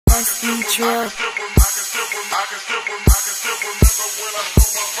SD Trill.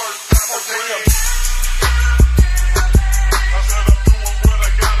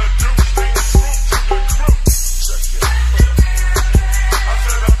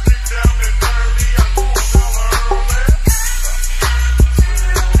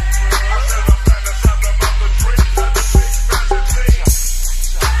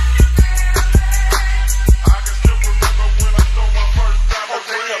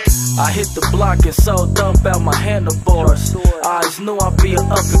 I hit the block and sold dope out my handlebars. I always knew I'd be an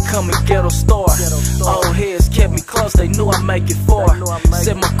up-and-coming ghetto star. Old heads kept me close, they knew I'd make it far.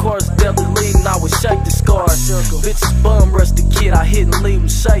 Said my car's deadly lean, I would shake the scars. Bitches bum rush the kid, I hit and leave them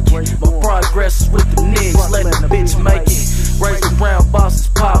shaking. My progress is with the niggas, let the bitch make it. Raised around bosses,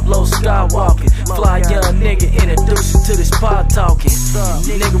 Pablo Skywalking. Fly young nigga, introduce you to this pod talking.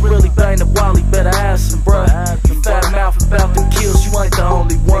 Nigga really bang the Wally, better ask him, bruh. You fat mouth about them kills, you ain't the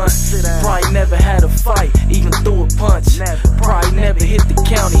only one. Probably never had a fight, even threw a punch. Probably never hit the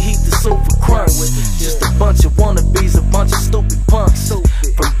county, heat the super crunch. Just a bunch of wannabes, a bunch of stupid punks.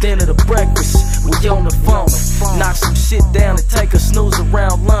 From dinner to breakfast, we on the phone. Knock some shit down and take a snooze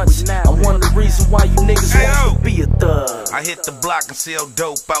around lunch. I'm one of the reasons why you niggas want to be a thug. I hit the block and sell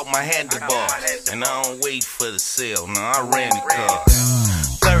dope out my handlebars. And I don't wait for the sale, no, I ran the car.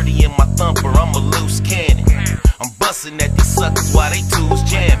 30 in my thumper, I'm a loose cannon. I'm busting at these suckers while they tools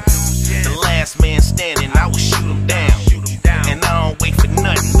jamming. The last man standing, I will shoot him down. And I don't wait for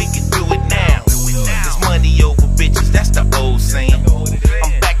nothing, we can do it now. There's money over bitches, that's the old saying.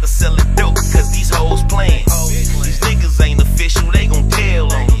 I'm back to selling dope, cause these hoes playing. These niggas ain't official, they gon'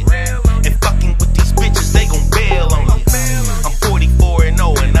 tell on you. And fucking with these bitches, they gon' bail on you. I'm 44 and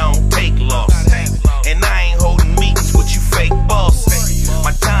 0 and I don't take losses. And I ain't holding meetings with you fake bosses.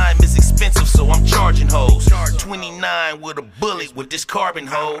 My time is expensive, so I'm charging hoes. 29 with a bullet with this carbon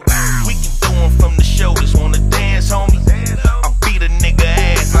hole. We can throw them from the shoulders, wanna dance, homie? I beat a nigga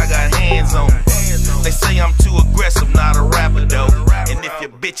ass, I got hands on me. They say I'm too aggressive, not a rapper though. And if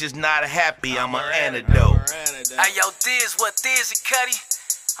your bitch is not happy, I'm an antidote. Hey yo, Diz, what Diz it, Cuddy?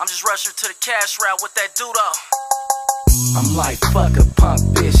 I'm just rushing to the cash route with that dude though. I'm like, fuck a punk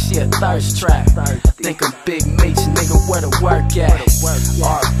bitch, she a thirst trap. Think I'm Big Meech, nigga, where the work at?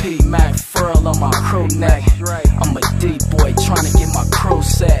 RP Mac Furl on my crew neck. I'm a D-boy trying to get my crew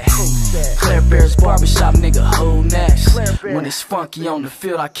set. Claire Bear's barbershop, nigga, who next? When it's funky on the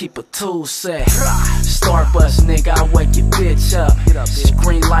field, I keep a tool set. Starbucks, nigga, I wake your bitch up.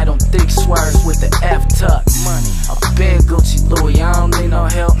 Screen light on thick swerves with the F-tuck. I been Gucci Louis, I don't need no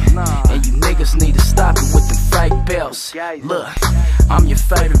help. And you niggas need to stop it with the fake belts. Look, I'm your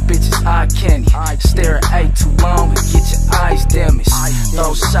favorite bitch's eye candy. Stare at Eighto too long and get your eyes damaged.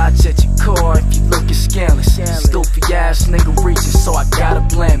 Throw shots at your car if you looking scandalous. Stupid ass nigga reaching, so I gotta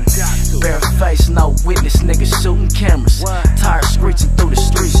blame him. Bare face, no witness, nigga shooting cameras. Tires screeching through the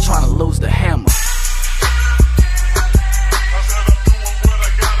streets, trying to lose the hammer.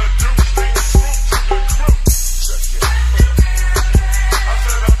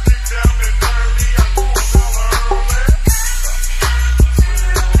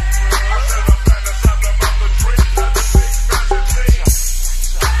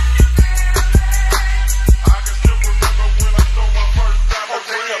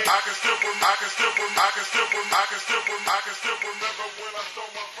 I can still remember.